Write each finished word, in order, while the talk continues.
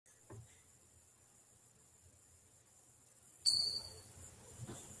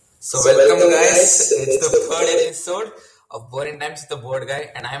So welcome guys, it's the third episode of Boring Times with the Board Guy,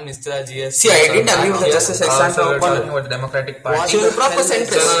 and I am Nistha GS. See, I didn't agree with the Justice Alexander So we're O'Connor. talking about the Democratic Party. She was a proper So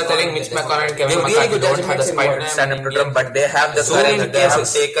centrist. you're telling Mitch McConnell and Kevin McCarthy don't have the spine to stand up to Trump, but they have the courage that they have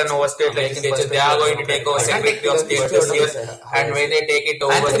taken over state legislatures. They are going to take over Secretary of State this year, and when they take it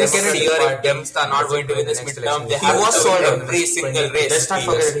over this year, if Dems are not going to win this midterm, they have to win every single race. Let's not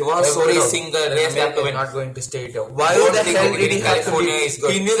forget, he was sold Every out. single race they have to win. Not going to stay down. Why Don't the think hell of did he winning have to California be? is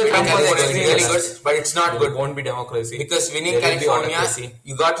good. He knew that Winning Trump was California is really good, extremist. but it's not good. It won't be democracy. Because winning There will be California, autocracy.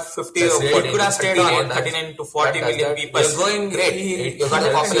 you got 50, That's what really could have stayed on that- 39 to 40 that- million that- people. You're going great. You got a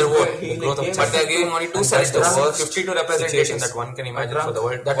popular vote. But they're giving only 2 And senators, that's the worst 52 representations. that one can imagine for the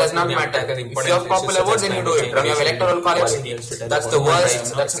world. That does not matter. If you have popular votes, then you do it. Run your electoral college. That's the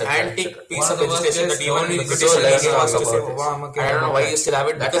worst. That's an antique piece of legislation that even the British was about. I don't know why you still have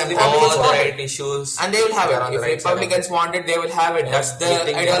it. Because Republicans want it. issues. And they will have They're on it. the If right side of Republicans want it, they will have it. That's the They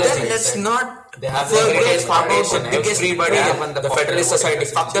think ideology. Then let's not They have the forget Heritage about Foundation, the biggest everybody, brand, the Federalist Society,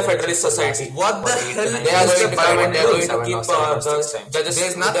 fuck the Federalist Society. What the hell They are is going the to come and they are going Biden to rule? keep the judges.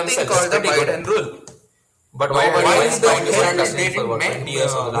 There's nothing themselves. called the Pretty good. Biden rule. But Why is the the hell different did understanding they for what, make 20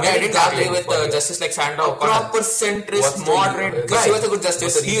 years ago? the I didn't Biden agree with rule? Justice Alexander A O'Connor. proper centrist, What's the- moderate Because guy. he was a good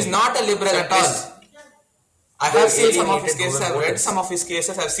justice. He is not a liberal at all. I They have seen some of his alienated cases. I've rural read voters. some of his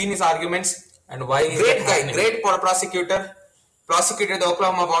cases. I've seen his arguments. And why is Great that guy, happening? great prosecutor. Prosecuted the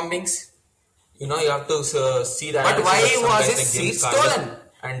Oklahoma bombings. You know, you have to see that. But why analysis of some was guys his like James seat Carville stolen?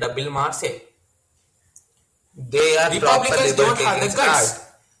 And Bill Marsey. They are Republicans don't have the libertarians. guts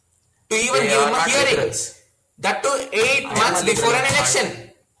to even They give are him a not hearing. liberals. That too 8 months before an election.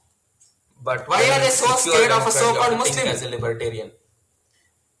 But Why are they so if you are scared of a Democrat, you so-called have to think Muslim? as a libertarian?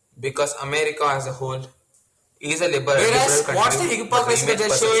 Because America as a whole is a liberal. Whereas, liberal what's the country, hypocrisy but that the they're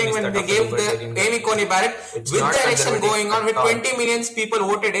image showing perception when is they that of a gave the libertarian Amy Coney Barrett It's with not the election conservative going on with at all. 20 million people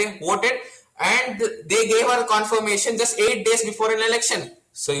voted, and they gave her confirmation just 8 days before an election.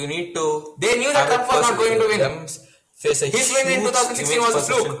 So you need to. They knew that have a Trump was not going to win. Them face a His win in huge 2016 image was a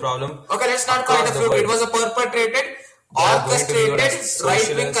perception fluke. problem. Okay, let's not call it a across the fluke. It world. was a perpetrated, They are going to be viewed orchestrated as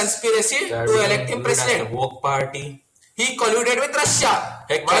right-wing socialists. conspiracy They are to being elect him viewed as president. the woke party. He colluded with Russia.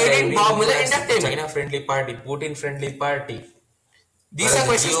 Heck, Why they are didn't being Bob viewed Mueller as induct him? China-friendly party, Putin-friendly party. These Whereas are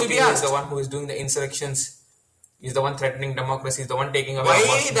questions the to be GOP is asked. the one who is doing the insurrections. He's the one threatening democracy. He's the one taking away.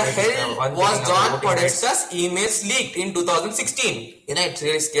 Why the hell was John Podesta's emails leaked in 2016? You know, it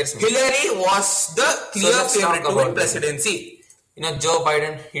really scares me. Hillary was the clear let's talk favorite to about win it. presidency. You know, Joe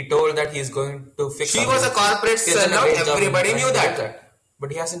Biden, he told that he's going to fix. She was a corporate He's done a sellout. great job in Everybody trying knew to do that.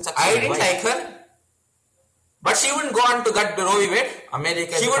 But he hasn't I succeeded. didn't Why? like her. But she wouldn't go on to gut Roe v. Wade.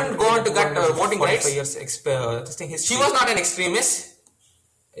 America. She wouldn't go on to gut voting rights. Years this thing She was not an extremist.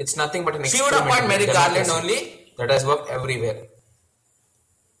 It's nothing but an. She would experiment appoint with Merrick Garland democracy only. That has worked everywhere.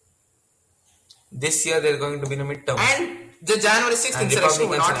 This year there's going to be a midterm. And the January 6th And insurrection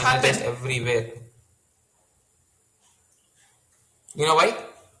would Republicans not are just happen. everywhere. You know why?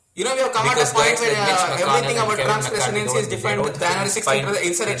 You know, we have come at a Because point guys where like Mitch McConnell everything and about Kevin Trump's McCarthy presidency is don't- different they with don't January 6th, find- the they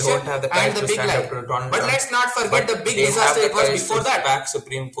insurrection don't have the and courage the to big stand lie. up to Donald But Trump. let's not forget the big They have disaster the it was courage before to that. back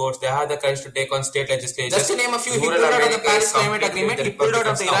Supreme Courts. They have the courage to take on state legislatures. Just to name a few, he Rural pulled out of the America Paris is Climate completely Agreement, with he pulled out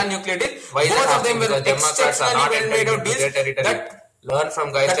of the Republicans Iran nuclear deal. Why is that Both of them happening? were Because Democrats are exceptionally not well made entitled out to their deals. territory. That Learn from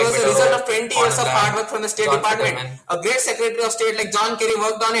guys That like was the Beto result of O'Rourke, 20 years of Conrad, hard work from the State John Department. Fetterman. A great Secretary of State like John Kerry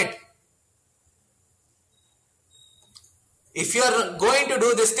worked on it. If you are going to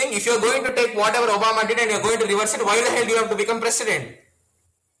do this thing, if you are going to take whatever Obama did and you are going to reverse it, why the hell do you have to become president?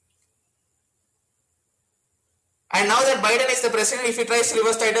 And now that Biden is the president, if he tries to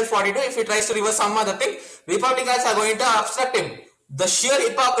reverse Title 42, if he tries to reverse some other thing, Republicans are going to obstruct him. The sheer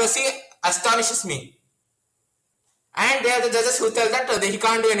hypocrisy astonishes me. And they are the judges who tell that he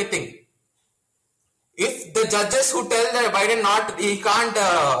can't do anything. If the judges who tell that Biden he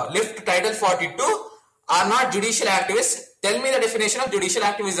can't lift Title 42 are not judicial activists, tell me the definition of judicial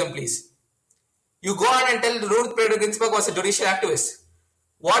activism, please. You go on and tell Ruth Bader Ginsburg was a judicial activist.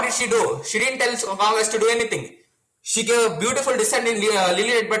 What did she do? She didn't tell Congress to do anything. She gave a beautiful dissent in Lilly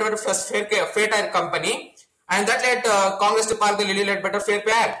Ledbetter's Fair Tire Company, and that led Congress to park the Lilly Ledbetter Fair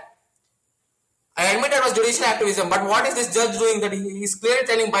Pay Act. I admit that was judicial activism, but what is this judge doing that he's clearly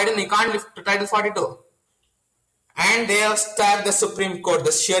telling Biden he can't lift Title 42? And they have stabbed the Supreme Court,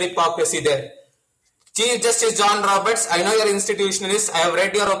 the sheer hypocrisy there. Chief Justice John Roberts, I know you're institutionalist. I have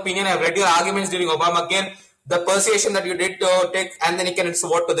read your opinion. I have read your arguments during Obamacare. The persuasion that you did to take Anthony Kennedy's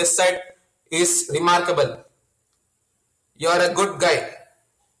vote to this side is remarkable. You're a good guy.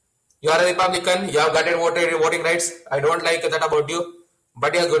 You're a Republican. You have gotten voting rights. I don't like that about you,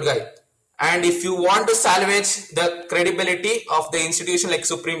 but you're a good guy. And if you want to salvage the credibility of the institution like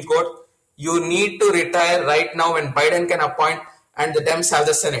Supreme Court, you need to retire right now when Biden can appoint and the Dems have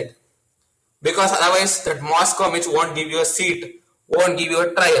the Senate. Because otherwise, that Moscow which won't give you a seat, won't give you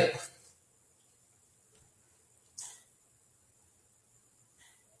a trial.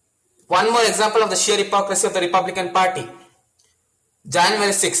 One more example of the sheer hypocrisy of the Republican Party.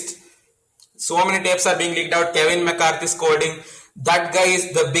 January 6th. So many tapes are being leaked out. Kevin McCarthy scolding. That guy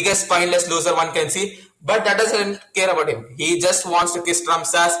is the biggest spineless loser one can see. But that doesn't care about him. He just wants to kiss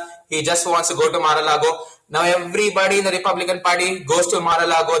Trump's ass. He just wants to go to Mar-a-Lago. Now everybody in the Republican Party goes to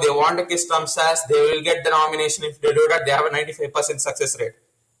Mar-a-Lago. They want to kiss Trump's ass. They will get the nomination. If they do that, they have a 95% success rate.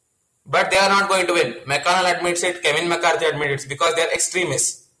 But they are not going to win. McConnell admits it. Kevin McCarthy admits it because they are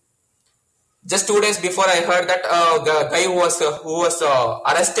extremists. Just 2 days before, I heard that the guy who was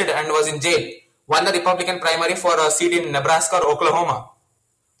arrested and was in jail won the Republican primary for a seat in Nebraska or Oklahoma.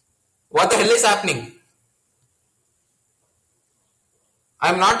 What the hell is happening?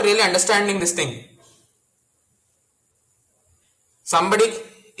 I'm not really understanding this thing. Somebody,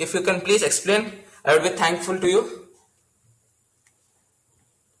 if you can please explain, I would be thankful to you.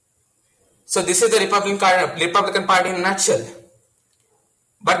 So this is the Republican Party in a nutshell.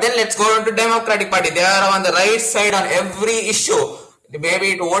 But then let's go on to Democratic Party. They are on the right side on every issue.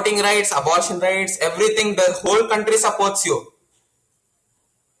 Maybe voting rights, abortion rights, everything. The whole country supports you.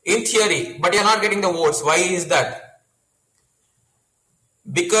 In theory. But you're not getting the votes. Why is that?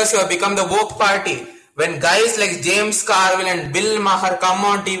 Because you have become the woke party. When guys like James Carville and Bill Maher come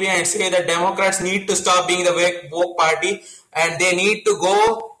on TV and say that Democrats need to stop being the woke party and they need to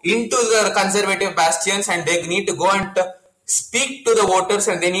go into the conservative bastions and they need to go and speak to the voters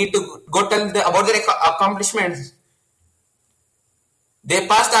and they need to go tell them about their accomplishments. They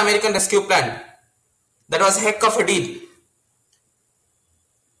passed the American Rescue Plan. That was a heck of a deal.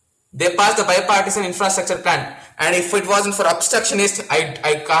 They passed the Bipartisan Infrastructure Plan. And if it wasn't for obstructionists,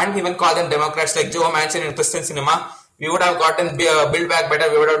 I can't even call them Democrats like Joe Manchin and Kristen Sinema. We would have gotten Build Back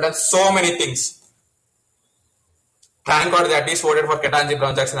Better. We would have done so many things. Thank God they at least voted for Ketanji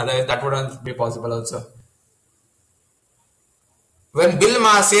Brown Jackson. Otherwise, that wouldn't be possible also. When Bill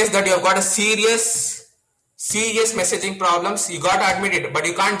Maher says that you have got a serious messaging problems, you got to admit it. But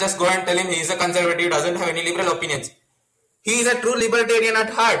you can't just go and tell him he is a conservative, doesn't have any liberal opinions. He is a true libertarian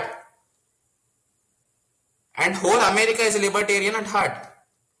at heart. And whole America is a libertarian at heart.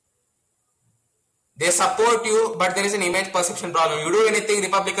 They support you, but there is an image perception problem. You do anything,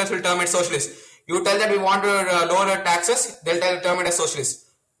 Republicans will term it socialist. You tell that we want to lower taxes, they'll term it as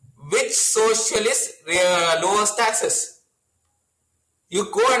socialist. Which socialist lowers taxes? You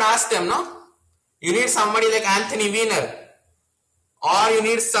go and ask them, no? You need somebody like Anthony Weiner. Or you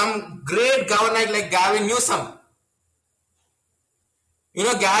need some great governor like Gavin Newsom. You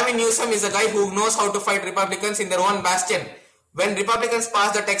know, Gavin Newsom is a guy who knows how to fight Republicans in their own bastion. When Republicans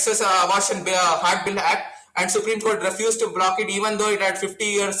passed the Texas Abortion Hard Bill Act and Supreme Court refused to block it even though it had 50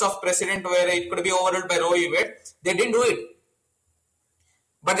 years of precedent where it could be overruled by Roe v. Wade, they didn't do it.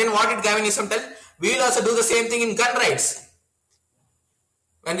 But then what did Gavin Newsom tell? We will also do the same thing in gun rights.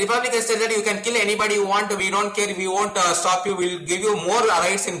 When Republicans tell that you can kill anybody you want, we don't care, we won't stop you, we'll give you more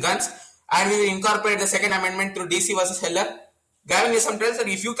rights in guns and we will incorporate the Second Amendment through DC versus Heller. Gavin Newsom tells that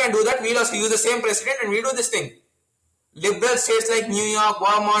if you can do that, we'll also use the same precedent and we do this thing. Liberal states like New York,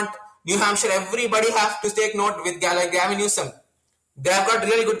 Vermont, New Hampshire, everybody have to take note with like Gavin Newsom. They have got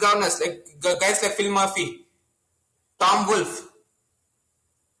really good governors, like guys like Phil Murphy, Tom Wolfe,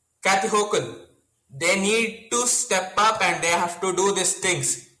 Kathy Hochul. They need to step up and they have to do these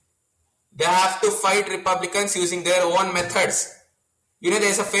things. They have to fight Republicans using their own methods. You know, there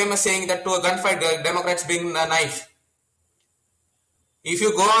is a famous saying that to a gunfight, the Democrats bring a knife. If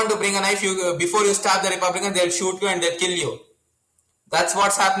you go on to bring a knife, before you stab the Republicans, they'll shoot you and they'll kill you. That's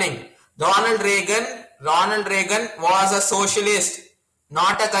what's happening. Ronald Reagan was a socialist,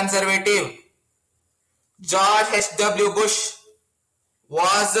 not a conservative. George H.W. Bush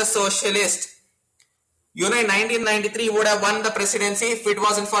was a socialist. You know, in 1993, he would have won the presidency if it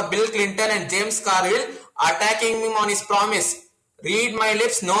wasn't for Bill Clinton and James Carville attacking him on his promise. Read my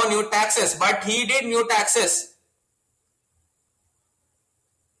lips, no new taxes. But he did new taxes.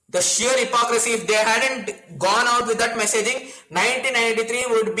 The sheer hypocrisy, if they hadn't gone out with that messaging, 1993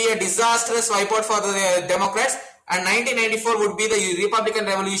 would be a disastrous wipeout for the Democrats and 1994 would be the Republican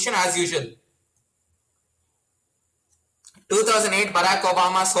Revolution as usual. 2008, Barack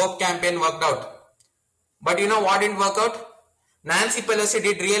Obama's Hope campaign worked out. But you know what didn't work out? Nancy Pelosi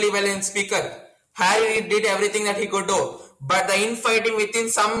did really well in Speaker. Harry did everything that he could do. But the infighting within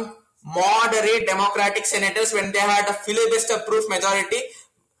some moderate Democratic senators when they had a filibuster-proof majority,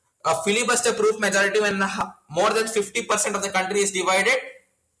 a filibuster proof majority when more than 50% of the country is divided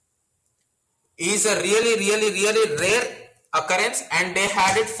is a really, really, really rare occurrence, and they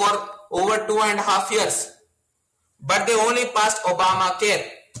had it for over 2.5 years. But they only passed Obamacare.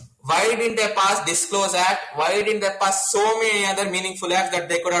 Why didn't they pass Disclose Act? Why didn't they pass so many other meaningful acts that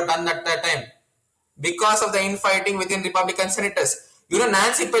they could have done at that time? Because of the infighting within Republican senators. You know,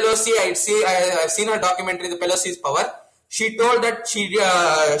 Nancy Pelosi, I've seen her documentary, The Pelosi's Power. She told that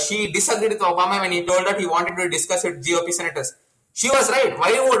she disagreed with Obama when he told that he wanted to discuss with GOP senators. She was right.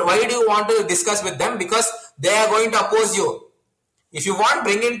 Why do you want to discuss with them? Because they are going to oppose you. If you want,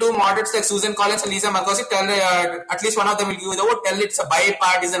 bring in two moderates like Susan Collins and Lisa Murkowski. Tell at least one of them will give you the vote. Tell it's a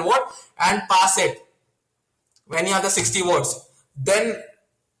bipartisan vote and pass it. When you have the 60 votes, then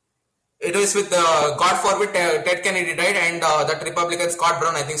it is with God forbid Ted Kennedy died and that Republican Scott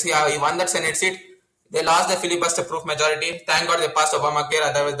Brown, I think he won that Senate seat. They lost the filibuster proof majority. Thank God they passed Obamacare.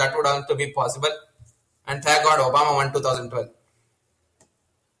 Otherwise, that would have to be possible. And thank God Obama won 2012.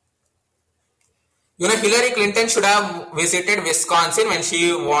 You know, Hillary Clinton should have visited Wisconsin when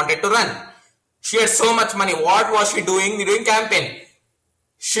she wanted to run. She had so much money. What was she doing during campaign?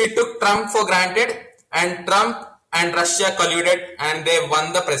 She took Trump for granted, and Trump and Russia colluded and they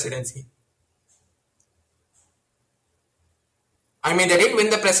won the presidency. I mean, they didn't win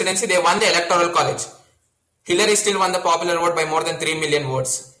the presidency, they won the electoral college. Hillary still won the popular vote by more than 3 million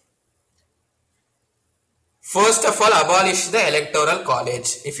votes. First of all, abolish the electoral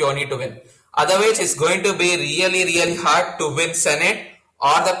college if you need to win. Otherwise, it's going to be really, really hard to win Senate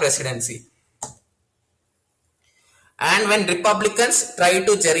or the presidency. And when Republicans try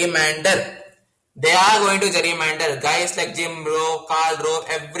to gerrymander, they are going to gerrymander. Guys like Jim Rowe, Karl Rove,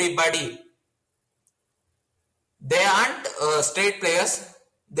 everybody. They aren't straight players.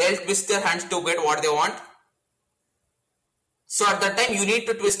 They'll twist their hands to get what they want. So at that time, you need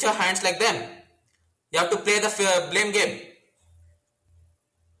to twist your hands like them. You have to play the blame game.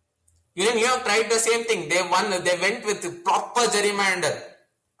 You know, New York tried the same thing. They won. They went with proper gerrymander.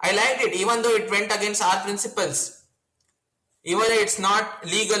 I liked it, even though it went against our principles. Even though it's not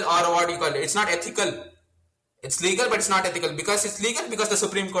legal, or what you call it, it's not ethical. It's legal, but it's not ethical. Because it's legal because the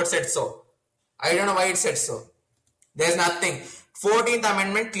Supreme Court said so. I don't know why it said so. There's nothing. 14th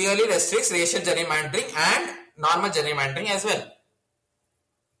Amendment clearly restricts racial gerrymandering and normal gerrymandering as well.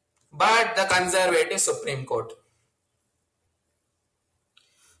 But the conservative Supreme Court.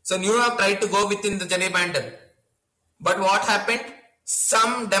 So New York tried to go within the gerrymander. But what happened?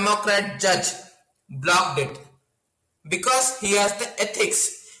 Some Democrat judge blocked it. Because he has the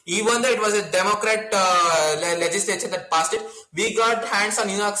ethics. Even though it was a Democrat legislature that passed it, we got hands on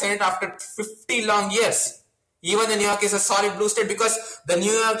New York Senate after 50 long years. Even the New York is a solid blue state because the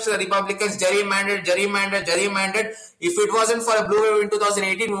New York Republicans gerrymandered. If it wasn't for a blue wave in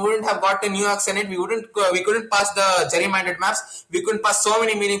 2018, we wouldn't have got the New York Senate. We couldn't pass the gerrymandered maps. We couldn't pass so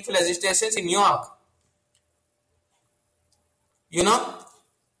many meaningful legislations in New York. You know?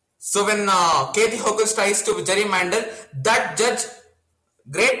 So when Kathy Hochul tries to gerrymander, that judge,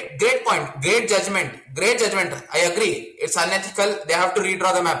 great point, great judgment. I agree. It's unethical. They have to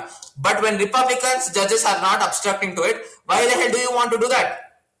redraw the map. But when Republicans, judges are not obstructing to it, why the hell do you want to do that?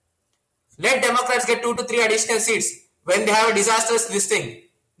 Let Democrats get 2 to 3 additional seats. When they have a disastrous listing,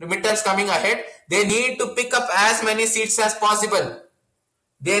 the midterms coming ahead, they need to pick up as many seats as possible.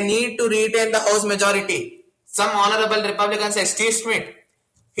 They need to retain the House majority. Some honorable Republicans like Steve Smith,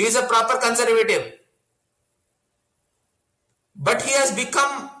 he is a proper conservative. But he has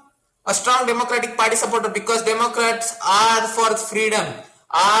become a strong Democratic Party supporter because Democrats are for freedom,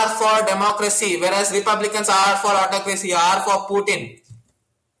 are for democracy, whereas Republicans are for autocracy, are for Putin.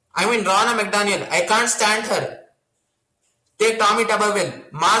 I mean, Ronna McDaniel, I can't stand her. Take Tommy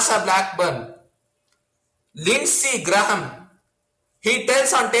Tuberville, Marsha Blackburn, Lindsey Graham. He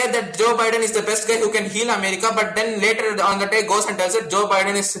tells on tape that Joe Biden is the best guy who can heal America, but then later on the day goes and tells that Joe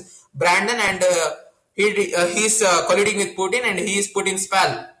Biden is Brandon and he's colluding with Putin and he is Putin's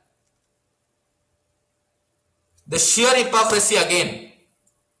pal. The sheer hypocrisy again.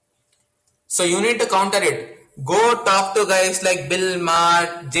 So you need to counter it. Go talk to guys like Bill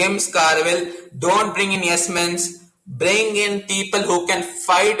Maher, James Carville. Don't bring in yes men's. Bring in people who can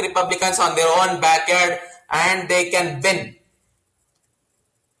fight Republicans on their own backyard and they can win.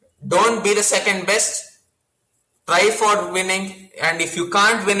 Don't be the second best. Try for winning, and if you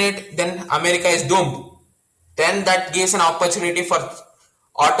can't win it, then America is doomed. Then that gives an opportunity for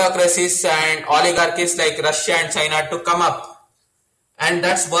autocracies and oligarchies like Russia and China to come up, and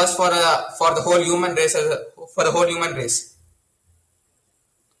that's worse for the whole human race.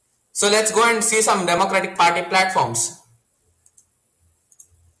 So let's go and see some Democratic Party platforms.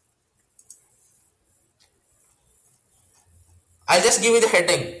 I'll just give you the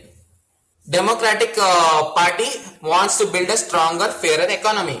heading. Democratic Party wants to build a stronger, fairer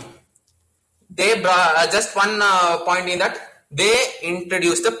economy. They brought just one point in that they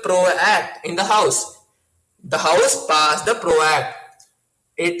introduced the Pro Act in the House. The House passed the Pro Act.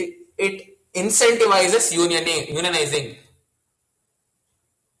 It incentivizes unionizing.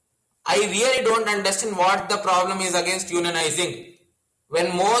 I really don't understand what the problem is against unionizing.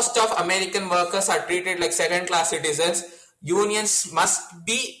 When most of American workers are treated like second-class citizens, unions must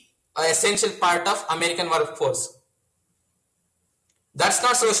be an essential part of American workforce. That's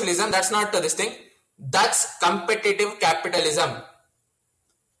not socialism. That's not this thing. That's competitive capitalism.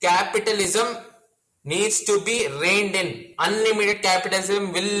 Capitalism needs to be reined in. Unlimited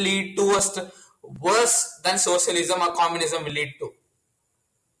capitalism will lead to worse than socialism or communism will lead to.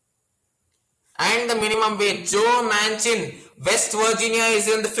 And the minimum wage. Joe Manchin, West Virginia is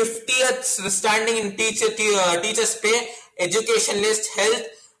in the 50th standing in teachers pay, education list, health,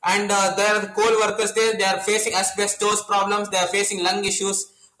 and there are coal workers there. They are facing asbestos problems. They are facing lung issues,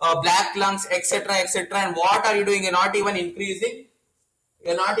 black lungs, etc., etc. And what are you doing? You're not even increasing.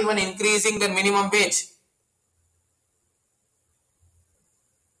 You're not even increasing the minimum wage.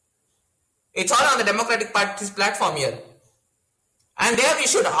 It's all on the Democratic Party's platform here. And there we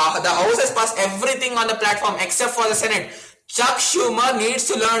should, the House has passed everything on the platform except for the Senate. Chuck Schumer needs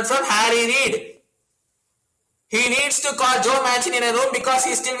to learn from Harry Reid. He needs to call Joe Manchin in a room because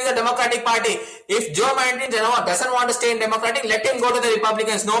he's still with the Democratic Party. If Joe Manchin doesn't want to stay in Democratic, let him go to the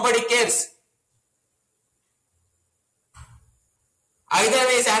Republicans. Nobody cares. Either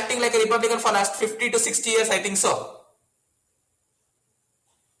way, he's acting like a Republican for the last 50 to 60 years, I think so.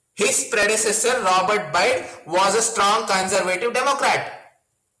 His predecessor, Robert Biden, was a strong conservative Democrat.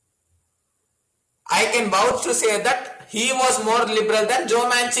 I can vouch to say that he was more liberal than Joe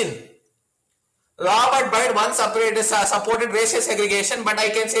Manchin. Robert Biden once supported racial segregation, but I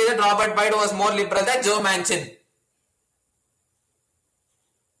can say that Robert Biden was more liberal than Joe Manchin.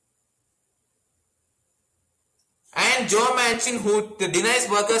 And Joe Manchin, who denies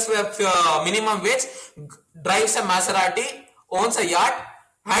workers minimum wage, drives a Maserati, owns a yacht,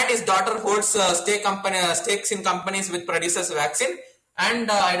 and his daughter holds stakes in companies which produces vaccine. And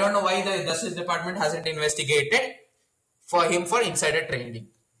I don't know why the Justice Department hasn't investigated for him for insider trading.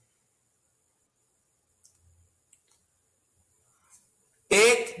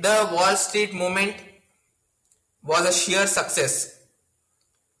 Take the Wall Street movement was a sheer success.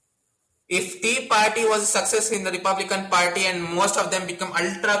 If Tea Party was a success in the Republican Party and most of them become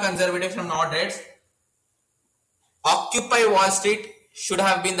ultra-conservative from moderates, Occupy Wall Street should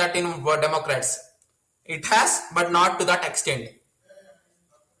have been that in Democrats. It has, but not to that extent.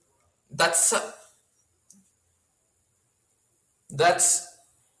 That's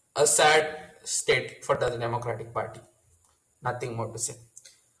a sad state for the Democratic Party. Nothing more to say.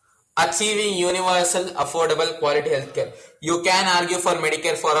 Achieving universal, affordable, quality healthcare. You can argue for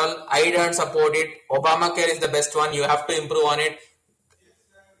Medicare for all. I don't support it. Obamacare is the best one. You have to improve on it.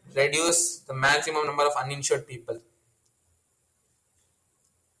 Reduce the maximum number of uninsured people.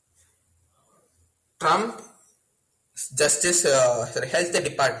 Trump Health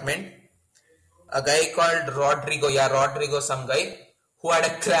Department, a guy called Rodrigo, some guy who had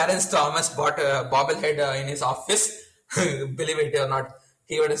a Clarence Thomas bobblehead in his office. Believe it or not,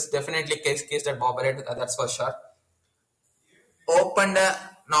 he was definitely cased at bobblehead, that's for sure. Opened an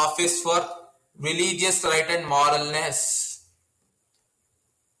office for religious right and moralness.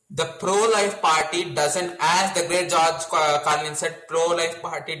 The pro-life party doesn't, as the great George Carlin said, pro-life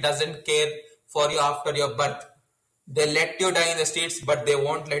party doesn't care for you after your birth. They let you die in the streets, but they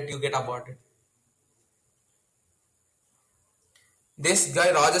won't let you get aborted. This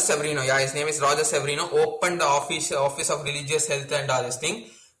guy, Roger Severino, his name is Roger Severino, opened the office of religious health and all this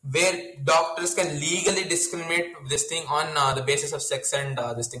thing, where doctors can legally discriminate this thing on the basis of sex and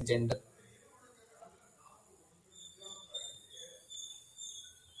this thing, gender.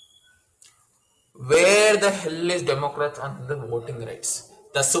 Where the hell is Democrats on the voting rights?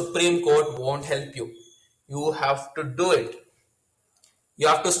 The Supreme Court won't help you. You have to do it. You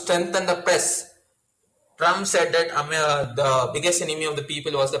have to strengthen the press. Trump said that the biggest enemy of the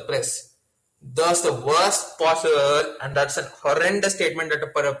people was the press. That's the worst possible, and that's a horrendous statement that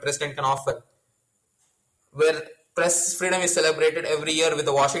a president can offer. Where press freedom is celebrated every year with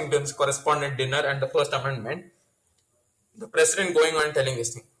the Washington's correspondent dinner and the First Amendment. The president going on telling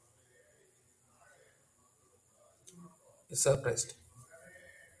this thing. Is suppressed.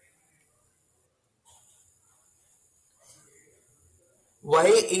 Why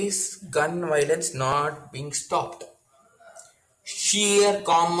is gun violence not being stopped? Sheer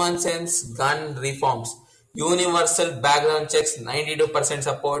common sense gun reforms. Universal background checks, 92%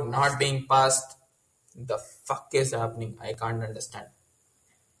 support, not being passed. The fuck is happening? I can't understand.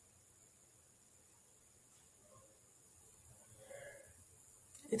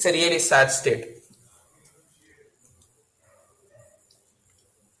 It's a really sad state.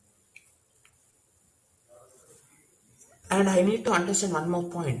 And I need to understand one more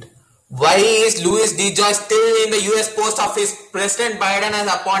point. Why is Louis DeJoy still in the US post office? President Biden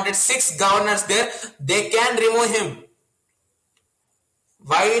has appointed 6 governors there. They can remove him.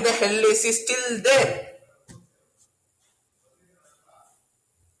 Why the hell is he still there?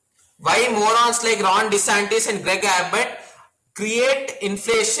 Why morons like Ron DeSantis and Greg Abbott create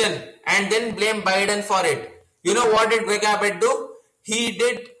inflation and then blame Biden for it? You know what did Greg Abbott do? He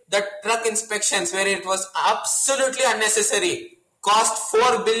did the truck inspections where it was absolutely unnecessary. Cost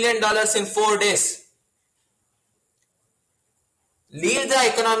 $4 billion in 4 days. Leave the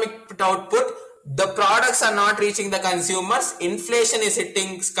economic output. The products are not reaching the consumers. Inflation is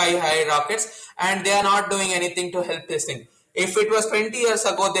hitting sky high rockets and they are not doing anything to help this thing. If it was 20 years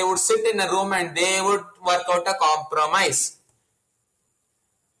ago, they would sit in a room and they would work out a compromise.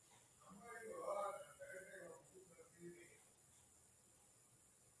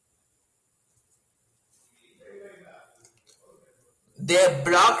 They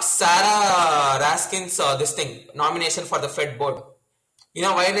blocked Sarah Raskin's nomination for the Fed board. You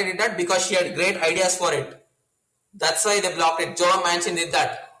know why they did that? Because she had great ideas for it. That's why they blocked it. Joe Manchin did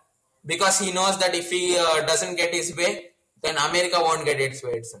that. Because he knows that if he doesn't get his way, then America won't get its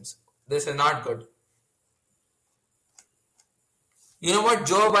way, it seems. This is not good. You know what?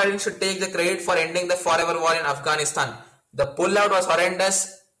 Joe Biden should take the credit for ending the forever war in Afghanistan. The pullout was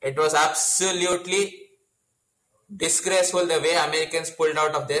horrendous. It was absolutely disgraceful the way Americans pulled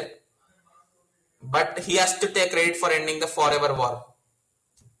out of there. But he has to take credit for ending the forever war.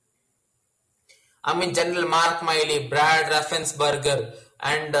 I mean, General Mark Milley, Brad Raffensperger,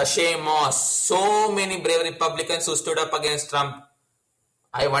 and Shay Moss, so many brave Republicans who stood up against Trump.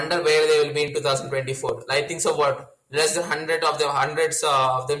 I wonder where they will be in 2024. I think so. What? Less than hundreds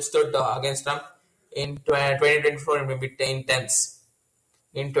of them stood against Trump. In 2024, it may be 10 tenths.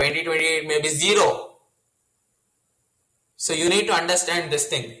 In 2028, maybe 0. So you need to understand this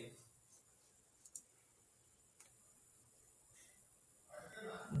thing.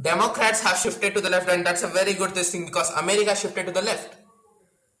 Democrats have shifted to the left, and that's a very good thing because America shifted to the left.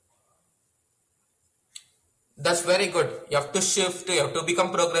 That's very good. You have to shift, you have to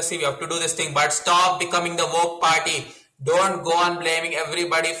become progressive, you have to do this thing, but stop becoming the woke party. Don't go on blaming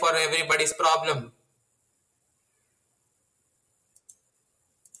everybody for everybody's problem.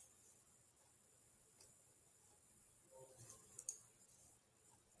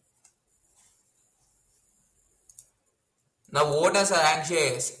 Now voters are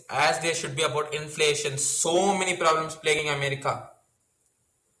anxious as they should be about inflation. So many problems plaguing America.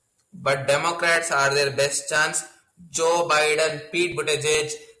 But Democrats are their best chance. Joe Biden, Pete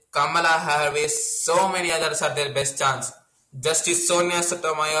Buttigieg, Kamala Harris, so many others are their best chance. Justice Sonia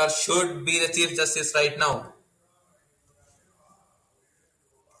Sotomayor should be the Chief Justice right now.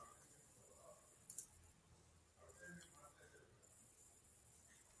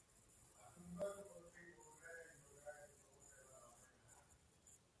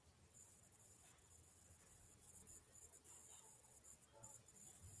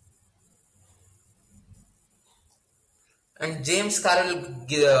 And James Carroll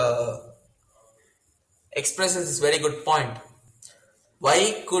expresses this very good point.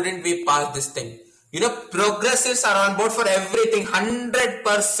 Why couldn't we pass this thing? You know, progressives are on board for everything.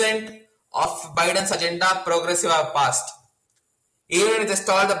 100% of Biden's agenda, progressive have passed. Even if they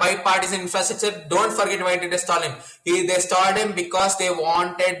stalled the bipartisan infrastructure, don't forget why did they stall him. They stalled him because they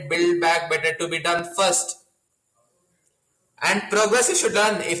wanted Build Back Better to be done first. And progressives should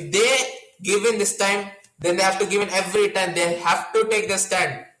learn. If they give in this time, then they have to give in every time. They have to take the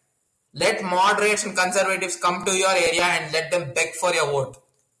stand. Let moderates and conservatives come to your area and let them beg for your vote.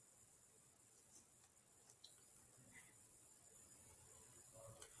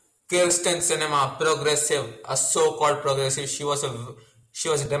 Kirsten Sinema, progressive, a so-called progressive. She was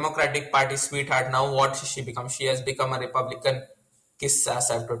a Democratic Party sweetheart. Now what has she become? She has become a Republican kiss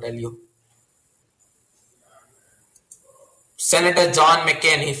ass, I have to tell you. Senator John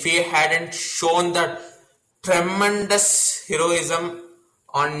McCain, if he hadn't shown the tremendous heroism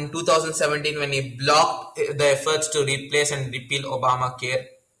on 2017 when he blocked the efforts to replace and repeal Obamacare,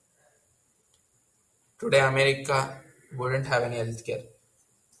 today America wouldn't have any health care.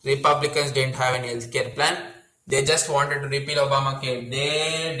 Republicans didn't have any health care plan. They just wanted to repeal Obamacare.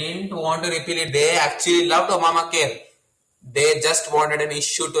 They didn't want to repeal it. They actually loved Obamacare. They just wanted an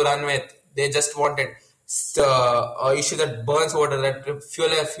issue to run with. They just wanted. issue that burns water, that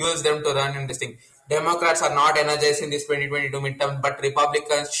fuels them to run in this thing. Democrats are not energized in this 2022 midterm, but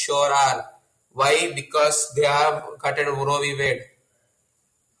Republicans sure are. Why? Because they have cutted Roe v. Wade.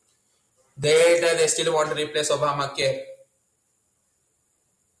 They still want to replace Obamacare.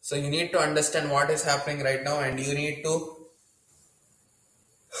 So you need to understand what is happening right now, and you need to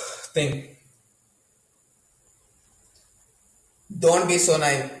think. Don't be so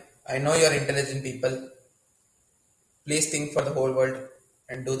naive. I know you're intelligent people. Please think for the whole world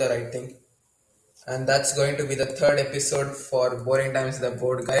and do the right thing. And that's going to be the third episode for Boring Times the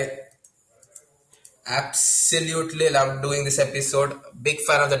Board Guy. Absolutely loved doing this episode. Big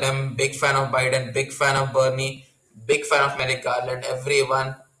fan of the Dem, big fan of Biden, big fan of Bernie, big fan of Merrick Garland,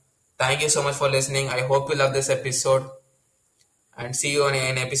 everyone. Thank you so much for listening. I hope you love this episode. And see you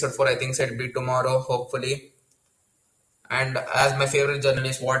in episode 4. I think it'll be tomorrow, hopefully. And as my favorite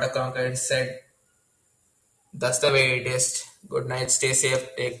journalist Walter Cronkite said, that's the way it is. Good night, stay safe,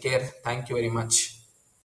 take care. Thank you very much.